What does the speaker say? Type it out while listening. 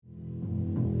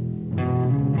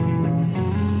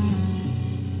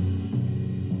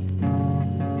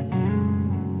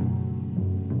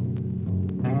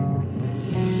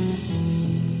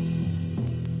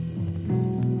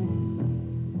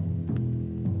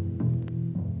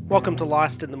Welcome to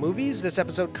Lost in the Movies. This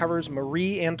episode covers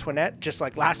Marie Antoinette, just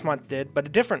like last month did, but a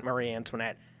different Marie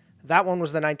Antoinette. That one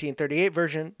was the 1938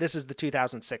 version. This is the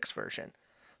 2006 version.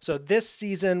 So this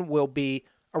season will be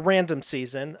a random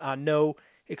season, no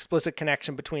explicit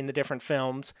connection between the different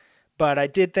films, but I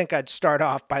did think I'd start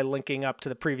off by linking up to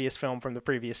the previous film from the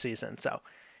previous season. So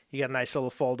you got a nice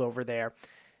little fold over there.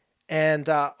 And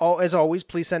as always,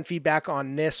 please send feedback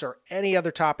on this or any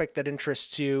other topic that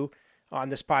interests you on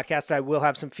this podcast. I will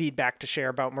have some feedback to share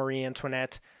about Marie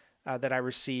Antoinette that I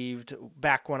received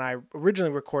back when I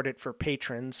originally recorded for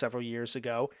patrons several years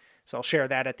ago. So I'll share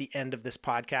that at the end of this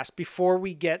podcast. Before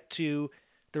we get to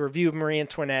the review of Marie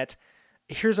Antoinette,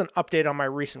 here's an update on my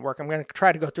recent work. I'm going to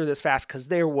try to go through this fast because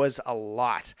there was a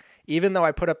lot. Even though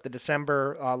I put up the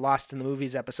December Lost in the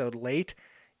Movies episode late,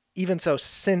 even so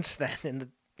since then, in the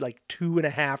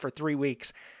 2.5 or 3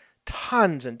 weeks,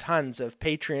 tons and tons of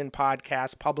Patreon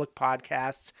podcasts, public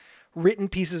podcasts, written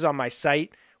pieces on my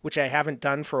site, which I haven't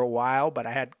done for a while, but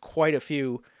I had quite a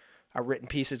few written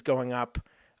pieces going up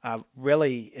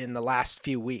really in the last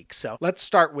few weeks. So let's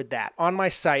start with that. On my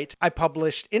site, I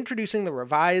published Introducing the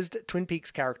Revised Twin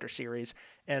Peaks Character Series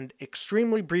and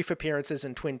Extremely Brief Appearances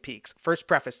in Twin Peaks, first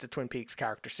preface to Twin Peaks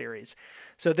Character Series.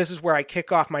 So this is where I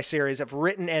kick off my series of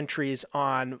written entries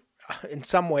on, in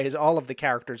some ways, all of the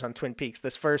characters on Twin Peaks.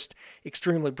 This first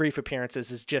Extremely Brief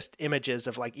Appearances is just images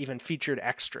of even featured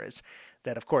extras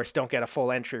that, of course, don't get a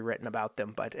full entry written about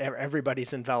them, but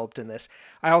everybody's enveloped in this.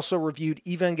 I also reviewed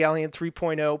Evangelion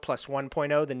 3.0 plus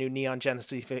 1.0, the new Neon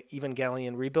Genesis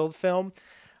Evangelion rebuild film,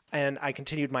 and I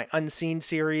continued my Unseen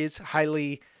series,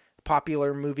 highly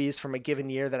popular movies from a given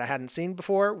year that I hadn't seen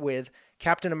before, with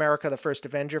Captain America: The First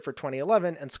Avenger for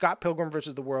 2011 and Scott Pilgrim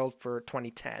vs. the World for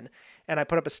 2010. And I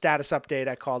put up a status update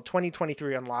I called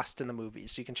 2023 on Lost in the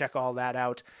Movies. So you can check all that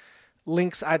out.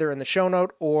 Links either in the show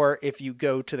note or if you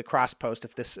go to the cross post,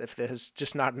 if there's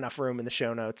just not enough room in the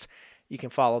show notes, you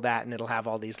can follow that and it'll have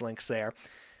all these links there.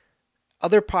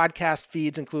 Other podcast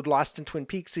feeds include Lost in Twin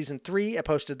Peaks Season 3. I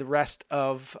posted the rest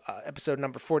of episode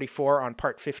number 44 on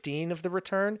part 15 of The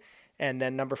Return, and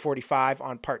then number 45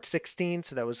 on part 16.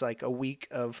 So that was a week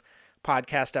of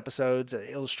podcast episodes, an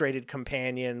illustrated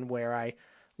companion where I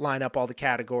line up all the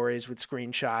categories with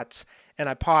screenshots. And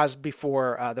I paused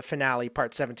before the finale,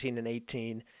 part 17 and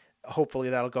 18. Hopefully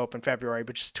that'll go up in February,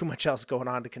 but just too much else going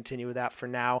on to continue with that for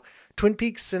now. Twin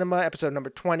Peaks Cinema, episode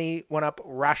number 20, went up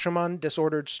Rashomon,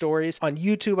 Disordered Stories. On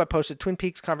YouTube, I posted Twin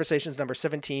Peaks Conversations number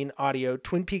 17, audio,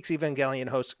 Twin Peaks Evangelion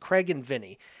hosts Craig and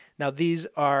Vinny. Now, this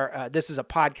is a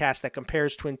podcast that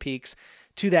compares Twin Peaks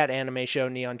to that anime show,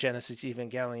 Neon Genesis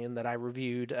Evangelion, that I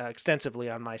reviewed extensively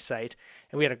on my site.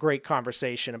 And we had a great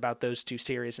conversation about those two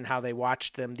series and how they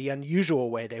watched them, the unusual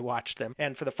way they watched them.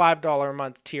 And for the $5 a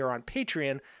month tier on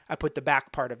Patreon, I put the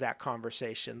back part of that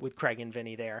conversation with Craig and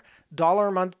Vinny there. $1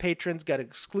 a month patrons got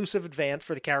exclusive advance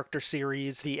for the character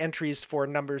series, the entries for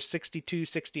numbers 62,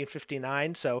 60, and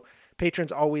 59. So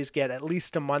patrons always get at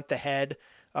least a month ahead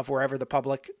of wherever the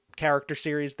public character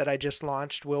series that I just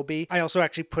launched will be. I also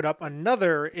actually put up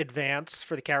another advance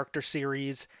for the character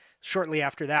series shortly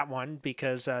after that one,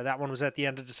 because that one was at the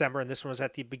end of December and this one was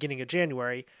at the beginning of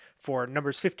January for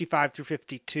numbers 55 through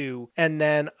 52. And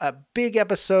then a big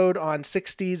episode on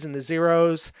 60s and the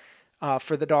zeros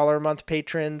for the $1 a month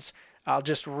patrons. I'll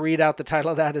just read out the title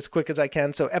of that as quick as I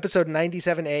can. So episode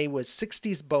 97A was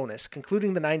 60s bonus,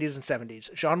 concluding the 90s and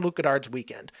 70s, Jean-Luc Godard's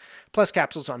Weekend, plus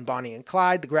capsules on Bonnie and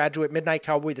Clyde, The Graduate, Midnight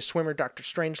Cowboy, The Swimmer, Dr.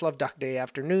 Strangelove, Duck Day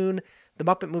Afternoon, The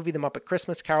Muppet Movie, The Muppet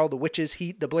Christmas Carol, The Witches,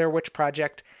 Heat, The Blair Witch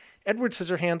Project, Edward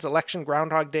Scissorhands, Election,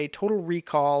 Groundhog Day, Total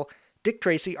Recall, Dick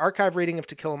Tracy, archive rating of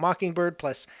To Kill a Mockingbird,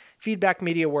 plus feedback,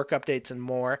 media work updates, and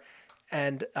more.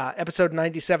 And episode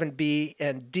 97B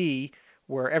and D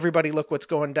where Everybody Look What's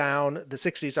Going Down, the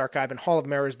 60s archive, and Hall of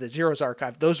Mirrors, the Zeros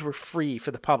archive. Those were free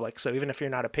for the public, so even if you're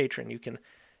not a patron, you can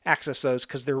access those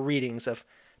because they're readings of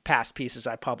past pieces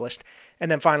I published. And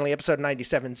then finally, episode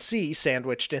 97C,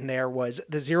 sandwiched in there, was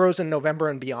The Zeros in November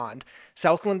and Beyond,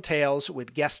 Southland Tales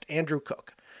with guest Andrew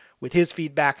Cook, with his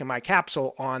feedback and my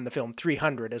capsule on the film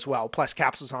 300 as well, plus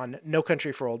capsules on No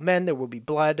Country for Old Men, There Will Be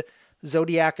Blood,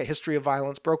 Zodiac, A History of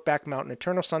Violence, Brokeback Mountain,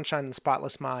 Eternal Sunshine and the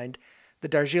Spotless Mind, The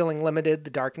Darjeeling Limited,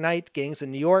 The Dark Knight, Gangs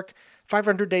in New York,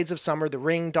 500 Days of Summer, The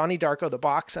Ring, Donnie Darko, The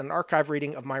Box, and an archive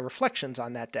reading of my reflections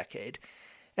on that decade.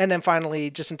 And then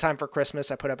finally, just in time for Christmas,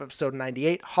 I put up episode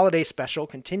 98, Holiday Special,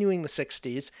 continuing the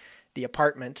 60s, The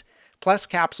Apartment, plus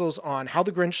capsules on How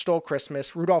the Grinch Stole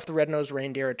Christmas, Rudolph the Red-Nosed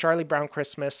Reindeer, A Charlie Brown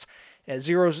Christmas,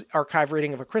 Zero's archive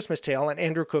reading of A Christmas Tale, and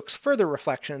Andrew Cook's further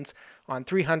reflections on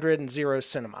 300 and Zero's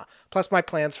cinema, plus my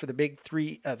plans for the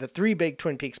three big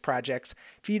Twin Peaks projects,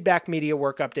 feedback, media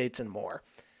work updates, and more.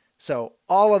 So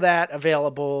all of that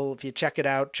available. If you check it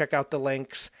out, check out the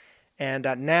links. And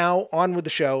now on with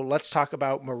the show. Let's talk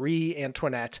about Marie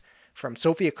Antoinette from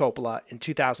Sofia Coppola in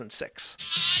 2006. I'm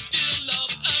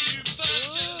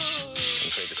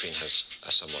afraid the Queen has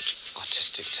a somewhat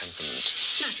artistic temperament.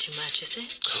 It's not too much, is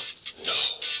it? Oh, no.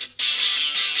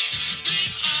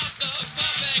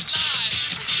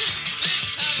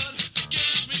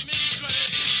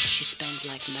 She spends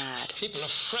like mad. People of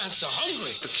France are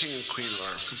hungry. The King and Queen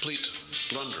are complete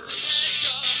blunderers.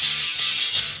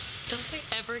 Don't they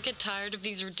ever get tired of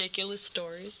these ridiculous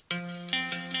stories?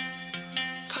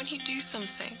 Can't you do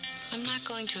something? I'm not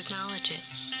going to acknowledge it.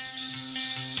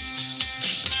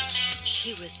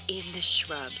 She was in the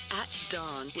shrubs at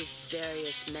dawn with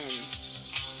various men.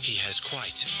 He has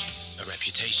quite a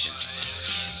reputation.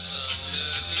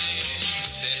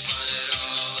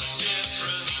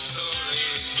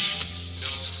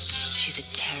 She's a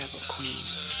terrible queen.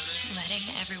 Letting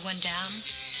everyone down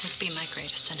would be my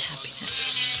greatest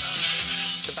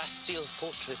unhappiness. The Bastille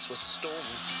fortress was stormed.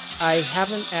 I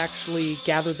haven't actually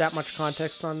gathered that much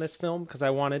context on this film because I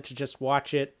wanted to just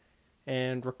watch it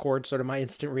and record sort of my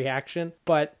instant reaction.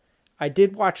 But I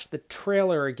did watch the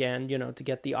trailer again, to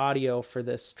get the audio for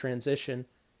this transition.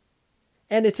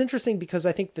 And it's interesting because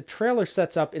I think the trailer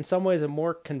sets up, in some ways, a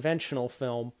more conventional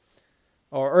film,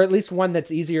 or at least one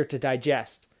that's easier to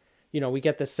digest. We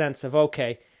get this sense of,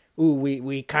 okay,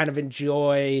 we kind of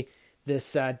enjoy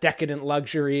this decadent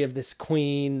luxury of this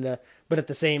queen, but at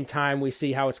the same time we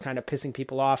see how it's kind of pissing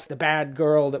people off. The bad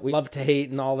girl that we love to hate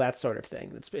and all that sort of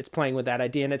thing. It's playing with that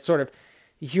idea, and it sort of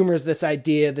humors this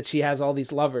idea that she has all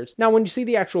these lovers. Now, when you see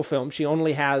the actual film, she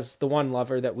only has the one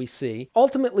lover that we see.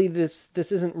 Ultimately, this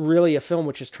isn't really a film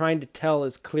which is trying to tell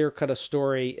as clear-cut a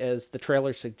story as the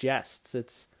trailer suggests.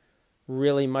 It's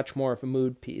really much more of a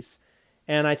mood piece.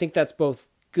 And I think that's both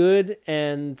good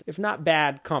and, if not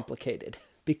bad, complicated.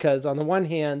 Because on the one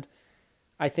hand,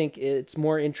 I think it's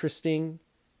more interesting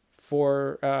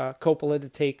for Coppola to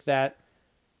take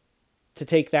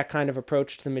that kind of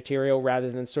approach to the material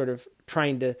rather than sort of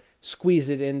trying to squeeze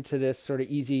it into this sort of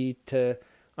easy to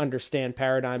understand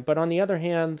paradigm. But on the other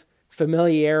hand,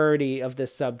 familiarity of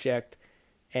this subject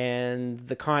and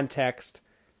the context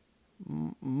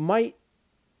might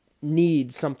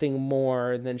need something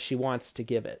more than she wants to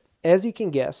give it. As you can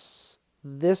guess,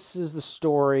 this is the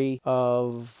story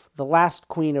of the last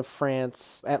queen of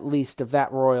France, at least of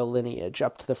that royal lineage,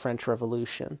 up to the French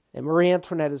Revolution. And Marie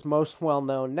Antoinette is most well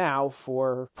known now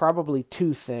for probably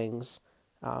two things.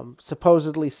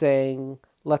 Supposedly saying,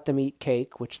 "Let them eat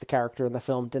cake," which the character in the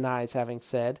film denies having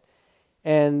said.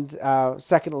 And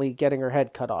secondly, getting her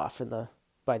head cut off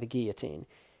by the guillotine,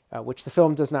 which the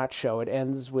film does not show. It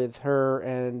ends with her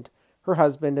and her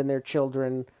husband and their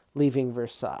children leaving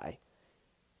Versailles.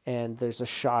 And there's a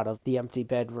shot of the empty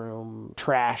bedroom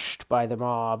trashed by the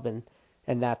mob, and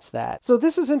that's that. So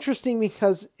this is interesting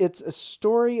because it's a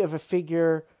story of a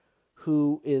figure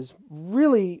who is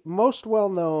really most well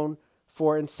known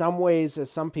for, in some ways,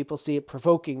 as some people see it,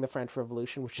 provoking the French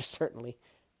Revolution, which is certainly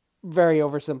very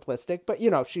oversimplistic. But,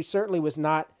 she certainly was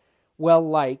not well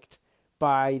liked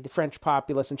by the French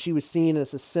populace, and she was seen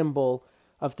as a symbol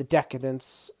of the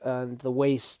decadence and the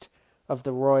waste of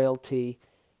the royalty.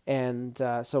 And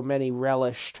so many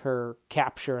relished her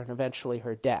capture and eventually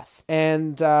her death.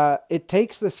 And it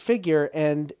takes this figure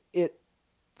and it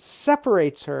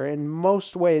separates her in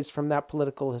most ways from that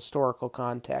political historical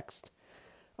context.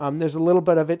 There's a little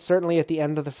bit of it, certainly at the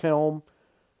end of the film.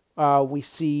 We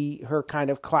see her kind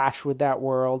of clash with that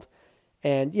world.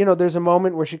 And, there's a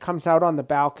moment where she comes out on the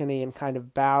balcony and kind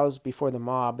of bows before the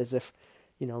mob as if,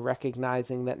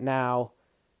 recognizing that now,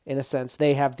 in a sense,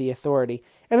 they have the authority.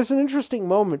 And it's an interesting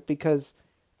moment because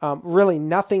really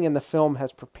nothing in the film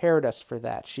has prepared us for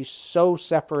that. She's so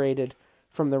separated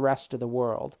from the rest of the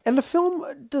world. And the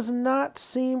film does not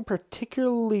seem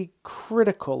particularly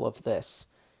critical of this.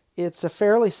 It's a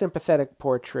fairly sympathetic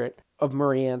portrait of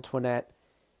Marie Antoinette.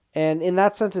 And in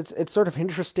that sense, it's sort of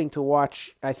interesting to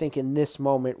watch, I think, in this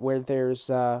moment where there's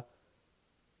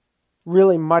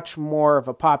really much more of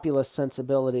a populist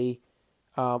sensibility,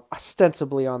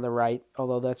 ostensibly on the right,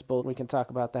 although that's bold. We can talk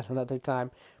about that another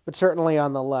time. But certainly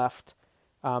on the left,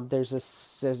 there's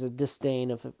a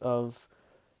disdain of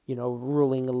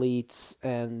ruling elites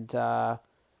and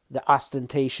the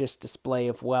ostentatious display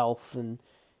of wealth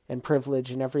and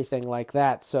privilege and everything like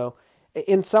that. So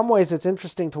in some ways, it's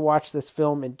interesting to watch this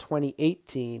film in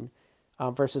 2018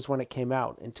 versus when it came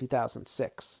out in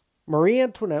 2006. Marie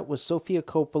Antoinette was Sofia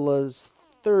Coppola's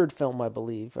third film, I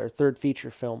believe, or third feature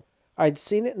film. I'd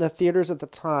seen it in the theaters at the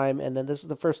time, and then this is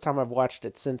the first time I've watched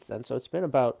it since then, so it's been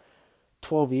about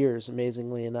 12 years,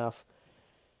 amazingly enough.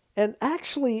 And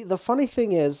actually, the funny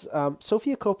thing is,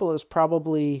 Sofia Coppola is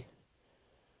probably,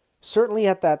 certainly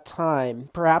at that time,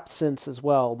 perhaps since as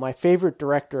well, my favorite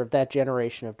director of that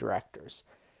generation of directors.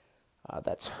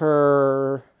 That's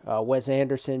her, Wes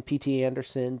Anderson, P.T.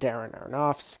 Anderson, Darren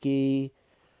Aronofsky.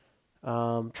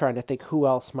 Trying to think who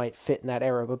else might fit in that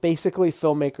era. But basically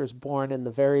filmmakers born in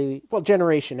the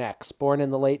Generation X, born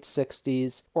in the late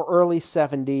 60s or early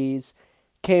 70s,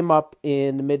 came up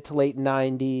in the mid to late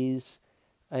 90s,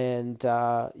 and,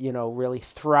 really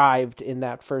thrived in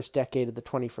that first decade of the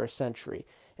 21st century.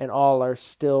 And all are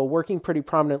still working pretty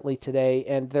prominently today.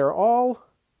 And they're all,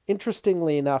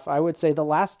 interestingly enough, I would say the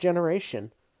last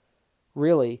generation,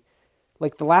 really,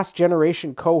 like the last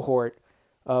generation cohort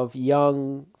of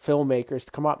young filmmakers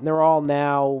to come up. And they're all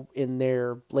now in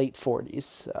their late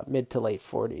 40s, mid to late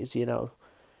 40s,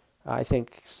 I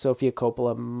think Sofia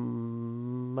Coppola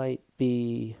might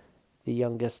be the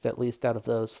youngest, at least out of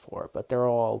those four, but they're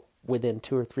all within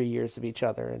 2 or 3 years of each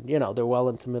other. And, they're well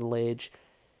into middle age.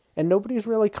 And nobody's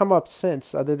really come up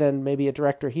since, other than maybe a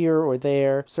director here or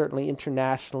there. Certainly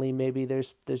internationally, maybe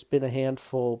there's been a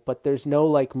handful, but there's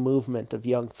no movement of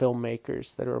young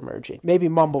filmmakers that are emerging. Maybe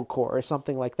mumblecore or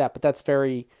something like that, but that's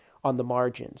very on the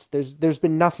margins. There's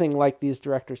been nothing like these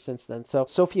directors since then. So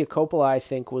Sofia Coppola, I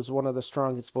think, was one of the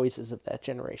strongest voices of that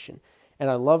generation. And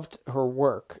I loved her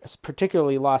work,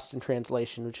 particularly Lost in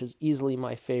Translation, which is easily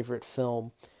my favorite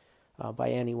film by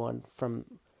anyone from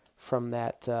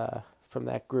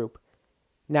that group.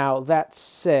 Now, that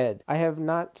said, I have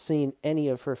not seen any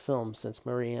of her films since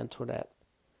Marie Antoinette.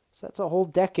 So that's a whole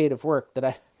decade of work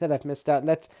that I've missed out. And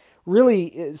that's really,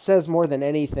 it says more than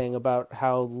anything about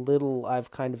how little I've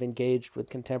kind of engaged with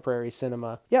contemporary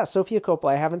cinema. Yeah, Sofia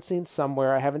Coppola, I haven't seen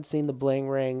Somewhere, I haven't seen The Bling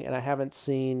Ring, and I haven't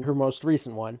seen her most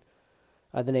recent one.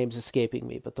 The name's escaping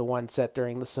me, but the one set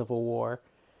during the Civil War.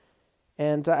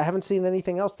 And I haven't seen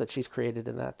anything else that she's created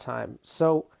in that time.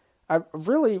 So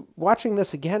watching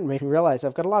this again made me realize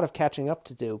I've got a lot of catching up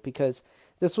to do, because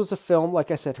this was a film, like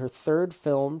I said, her third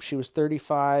film. She was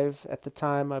 35 at the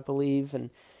time, I believe, and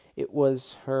it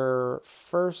was her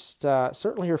first,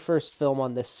 certainly her first film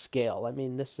on this scale. I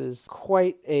mean, this is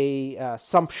quite a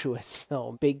sumptuous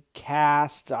film. Big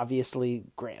cast, obviously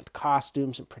grand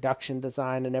costumes and production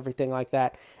design and everything like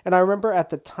that. And I remember at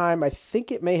the time, I think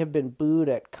it may have been booed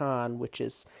at Cannes, which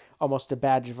is almost a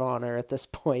badge of honor at this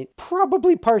point,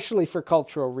 probably partially for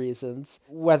cultural reasons,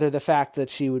 whether the fact that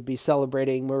she would be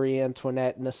celebrating Marie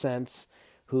Antoinette in a sense,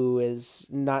 who is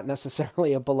not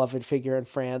necessarily a beloved figure in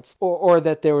France, or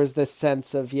that there was this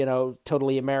sense of,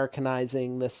 totally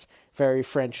Americanizing this very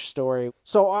French story.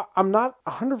 So I'm not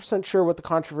 100% sure what the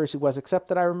controversy was, except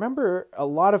that I remember a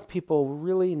lot of people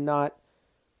really not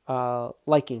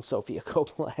liking Sofia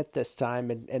Coppola at this time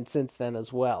and since then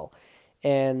as well.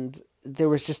 And there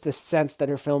was just this sense that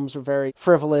her films were very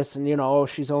frivolous and,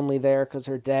 she's only there because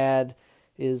her dad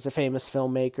is a famous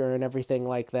filmmaker and everything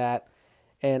like that.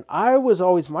 And I was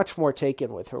always much more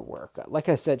taken with her work. Like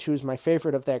I said, she was my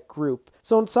favorite of that group.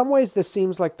 So in some ways, this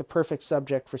seems like the perfect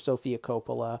subject for Sofia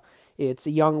Coppola. It's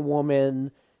a young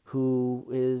woman who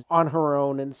is on her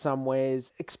own in some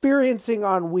ways, experiencing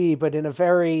ennui, but in a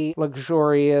very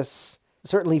luxurious,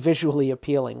 certainly visually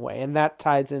appealing way. And that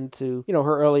ties into,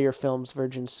 her earlier films,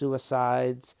 Virgin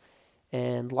Suicides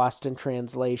and Lost in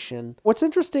Translation. What's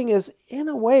interesting is, in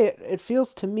a way, it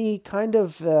feels to me kind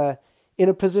of in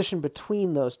a position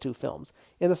between those two films,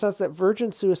 in the sense that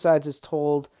Virgin Suicides is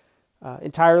told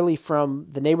entirely from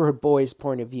the neighborhood boys'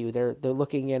 point of view. They're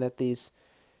looking in at these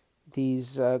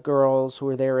girls who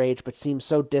are their age but seem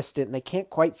so distant, and they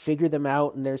can't quite figure them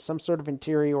out, and there's some sort of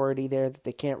interiority there that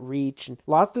they can't reach. And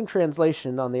Lost in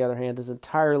Translation, on the other hand, is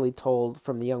entirely told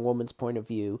from the young woman's point of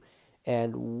view,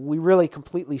 and we really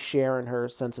completely share in her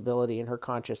sensibility and her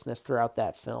consciousness throughout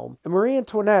that film. And Marie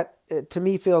Antoinette, to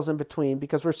me, feels in between,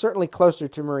 because we're certainly closer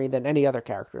to Marie than any other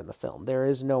character in the film. There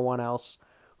is no one else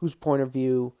whose point of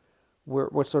view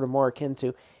we're sort of more akin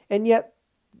to. And yet,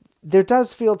 there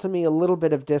does feel to me a little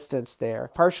bit of distance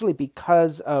there, partially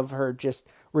because of her just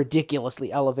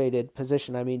ridiculously elevated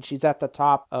position. I mean, she's at the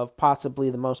top of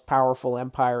possibly the most powerful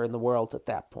empire in the world at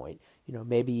that point.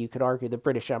 Maybe you could argue the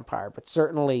British Empire, but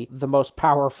certainly the most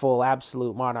powerful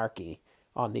absolute monarchy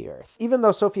on the earth. Even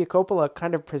though Sofia Coppola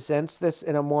kind of presents this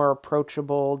in a more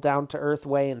approachable, down-to-earth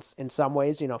way in some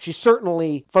ways, she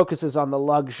certainly focuses on the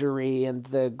luxury and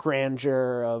the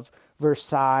grandeur of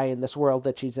Versailles and this world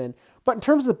that she's in. But in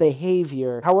terms of the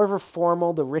behavior, however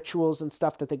formal, the rituals and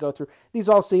stuff that they go through, these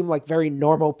all seem like very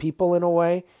normal people in a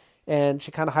way. And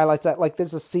she kind of highlights that. Like,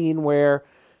 there's a scene where,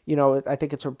 I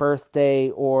think it's her birthday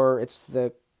or it's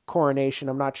the coronation.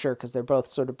 I'm not sure, because they're both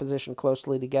sort of positioned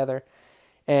closely together.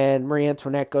 And Marie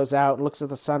Antoinette goes out and looks at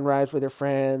the sunrise with her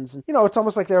friends. And, it's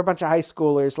almost like they're a bunch of high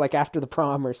schoolers, like after the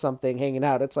prom or something, hanging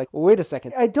out. It's like, well, wait a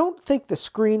second. I don't think the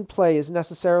screenplay is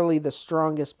necessarily the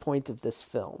strongest point of this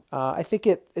film. I think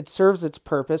it serves its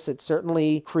purpose. It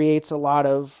certainly creates a lot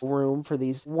of room for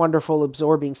these wonderful,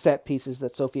 absorbing set pieces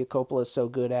that Sofia Coppola is so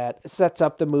good at. It sets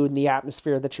up the mood and the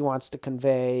atmosphere that she wants to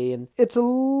convey. And it's a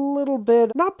little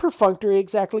bit, not perfunctory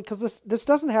exactly, because this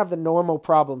doesn't have the normal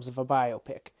problems of a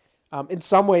biopic. In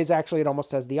some ways, actually, it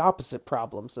almost has the opposite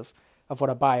problems of what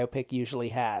a biopic usually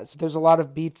has. There's a lot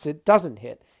of beats it doesn't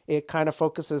hit. It kind of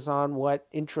focuses on what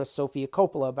interests Sofia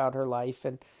Coppola about her life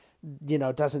and,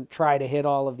 doesn't try to hit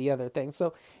all of the other things.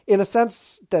 So in a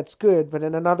sense, that's good, but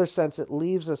in another sense, it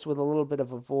leaves us with a little bit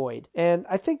of a void. And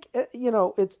I think,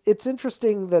 it's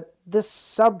interesting that this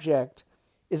subject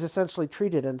is essentially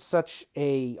treated in such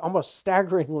a almost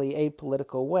staggeringly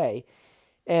apolitical way.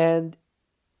 And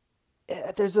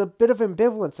there's a bit of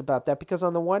ambivalence about that because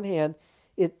on the one hand,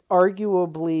 it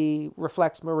arguably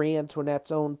reflects Marie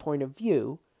Antoinette's own point of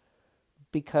view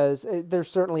because there's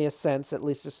certainly a sense, at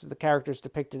least this is the characters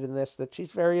depicted in this, that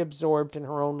she's very absorbed in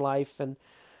her own life and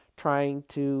trying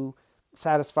to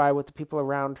satisfy what the people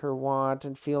around her want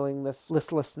and feeling this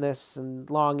listlessness and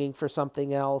longing for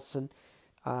something else. And,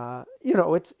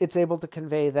 it's able to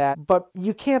convey that. But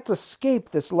you can't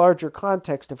escape this larger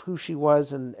context of who she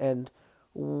was and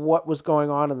what was going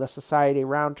on in the society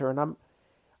around her. And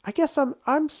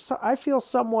I feel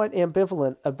somewhat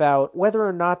ambivalent about whether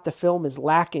or not the film is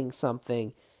lacking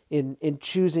something in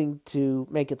choosing to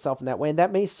make itself in that way. And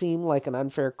that may seem like an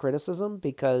unfair criticism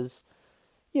because,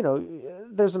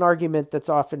 there's an argument that's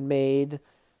often made,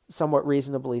 somewhat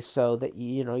reasonably so, that,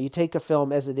 you take a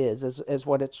film as it is, as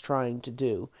what it's trying to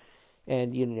do.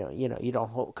 And, you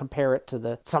don't compare it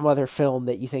to some other film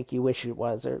that you think you wish it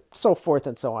was, or so forth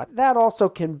and so on. That also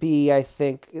can be, I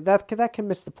think, that can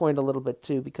miss the point a little bit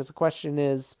too, because the question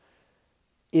is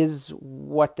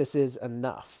what this is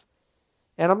enough?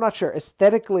 And I'm not sure.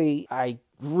 Aesthetically, I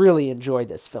really enjoy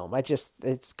this film.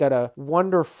 It's got a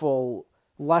wonderful,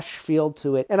 lush feel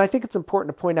to it. And I think it's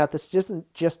important to point out this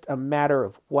isn't just a matter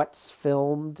of what's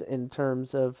filmed in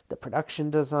terms of the production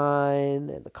design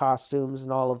and the costumes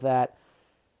and all of that.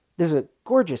 There's a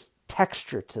gorgeous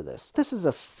texture to this. This is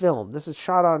a film. This is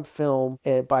shot on film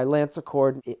by Lance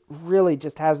Accord. It really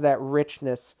just has that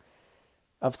richness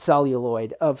of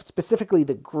celluloid, of specifically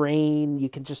the grain. You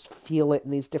can just feel it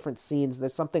in these different scenes.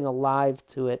 There's something alive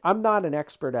to it. I'm not an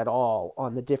expert at all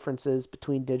on the differences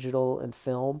between digital and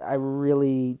film. I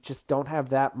really just don't have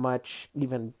that much,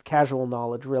 even casual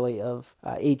knowledge, really, of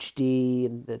HD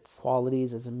and its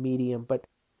qualities as a medium. But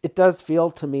it does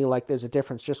feel to me like there's a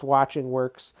difference just watching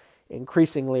works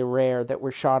increasingly rare that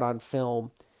were shot on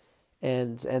film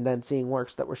and then seeing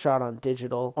works that were shot on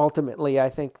digital. Ultimately, I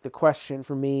think the question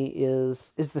for me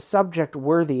is the subject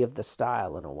worthy of the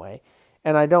style in a way?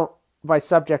 And by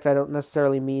subject, I don't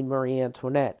necessarily mean Marie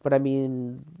Antoinette, but I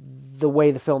mean the way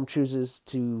the film chooses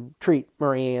to treat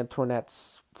Marie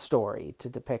Antoinette's story, to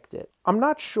depict it. I'm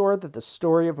not sure that the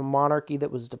story of a monarchy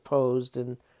that was deposed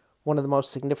in one of the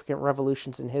most significant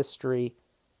revolutions in history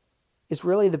is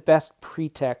really the best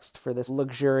pretext for this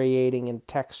luxuriating in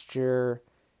texture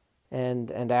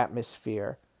and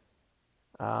atmosphere.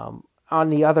 On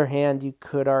the other hand, you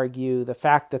could argue the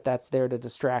fact that that's there to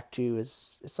distract you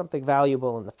is something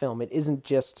valuable in the film. It isn't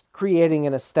just creating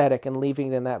an aesthetic and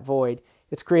leaving it in that void.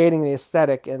 It's creating the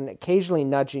aesthetic and occasionally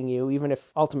nudging you, even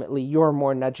if ultimately you're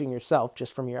more nudging yourself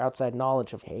just from your outside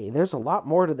knowledge of, hey, there's a lot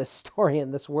more to this story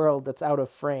in this world that's out of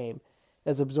frame,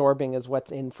 as absorbing as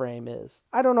what's in frame is.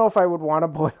 I don't know if I would want to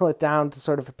boil it down to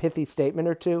sort of a pithy statement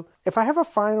or two. If I have a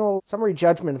final summary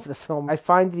judgment of the film, I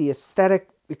find the aesthetic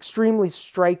extremely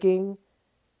striking,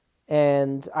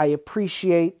 and I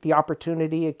appreciate the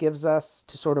opportunity it gives us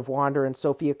to sort of wander in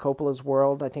Sofia Coppola's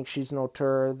world. I think she's an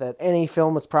auteur that any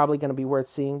film is probably going to be worth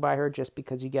seeing by her just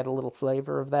because you get a little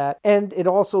flavor of that. And it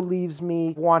also leaves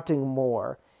me wanting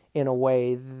more in a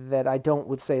way that I don't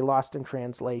with, say, Lost in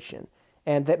Translation.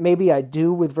 And that maybe I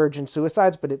do with Virgin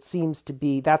Suicides, but that seems to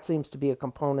be a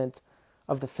component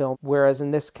of the film. Whereas in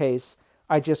this case,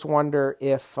 I just wonder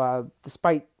if,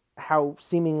 despite how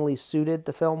seemingly suited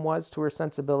the film was to her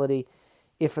sensibility,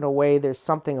 if in a way there's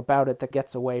something about it that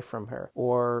gets away from her,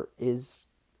 or is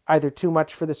either too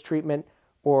much for this treatment,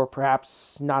 or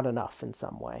perhaps not enough in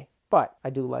some way. But I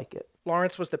do like it.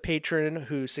 Lawrence was the patron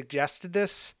who suggested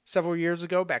this several years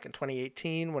ago, back in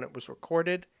 2018 when it was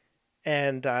recorded.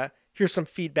 And here's some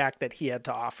feedback that he had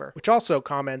to offer, which also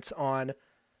comments on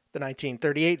the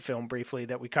 1938 film briefly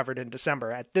that we covered in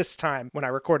December. At this time, when I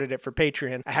recorded it for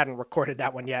Patreon, I hadn't recorded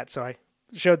that one yet, so I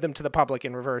showed them to the public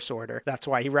in reverse order. That's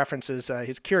why he references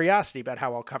his curiosity about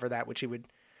how I'll cover that, which he would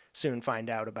soon find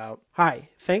out about. Hi,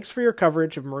 thanks for your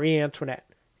coverage of Marie Antoinette.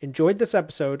 Enjoyed this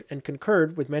episode and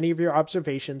concurred with many of your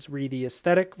observations re the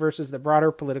aesthetic versus the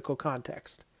broader political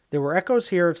context. There were echoes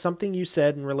here of something you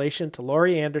said in relation to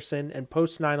Laurie Anderson and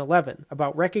post 9/11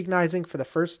 about recognizing for the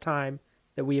first time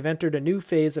that we have entered a new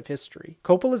phase of history.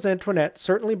 Coppola's Antoinette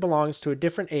certainly belongs to a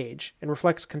different age and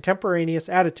reflects contemporaneous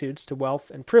attitudes to wealth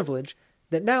and privilege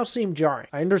that now seem jarring.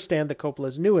 I understand that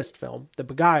Coppola's newest film, The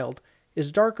Beguiled,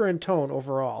 is darker in tone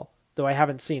overall, though I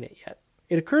haven't seen it yet.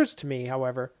 It occurs to me,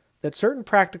 however, that certain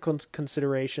practical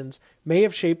considerations may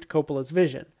have shaped Coppola's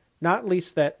vision, not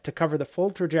least that to cover the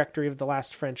full trajectory of the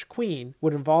last French queen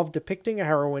would involve depicting a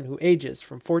heroine who ages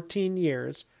from 14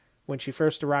 years, when she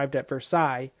first arrived at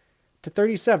Versailles, to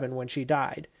 37 when she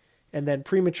died, and then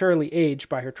prematurely aged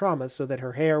by her traumas so that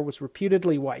her hair was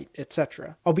reputedly white,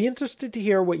 etc. I'll be interested to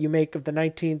hear what you make of the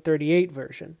 1938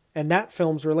 version, and that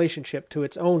film's relationship to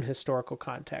its own historical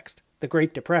context, the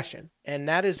Great Depression. And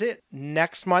that is it.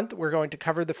 Next month, we're going to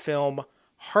cover the film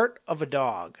Heart of a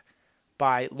Dog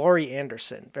by Laurie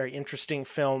Anderson. Very interesting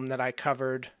film that I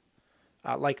covered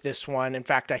like this one. In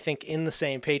fact, I think in the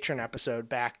same Patreon episode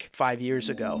back 5 years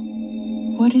ago.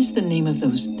 What is the name of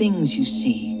those things you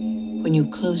see when you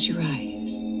close your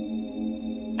eyes?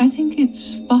 I think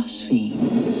it's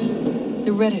phosphenes.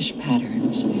 The reddish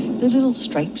patterns, the little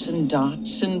stripes and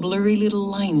dots and blurry little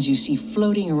lines you see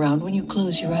floating around when you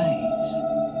close your eyes.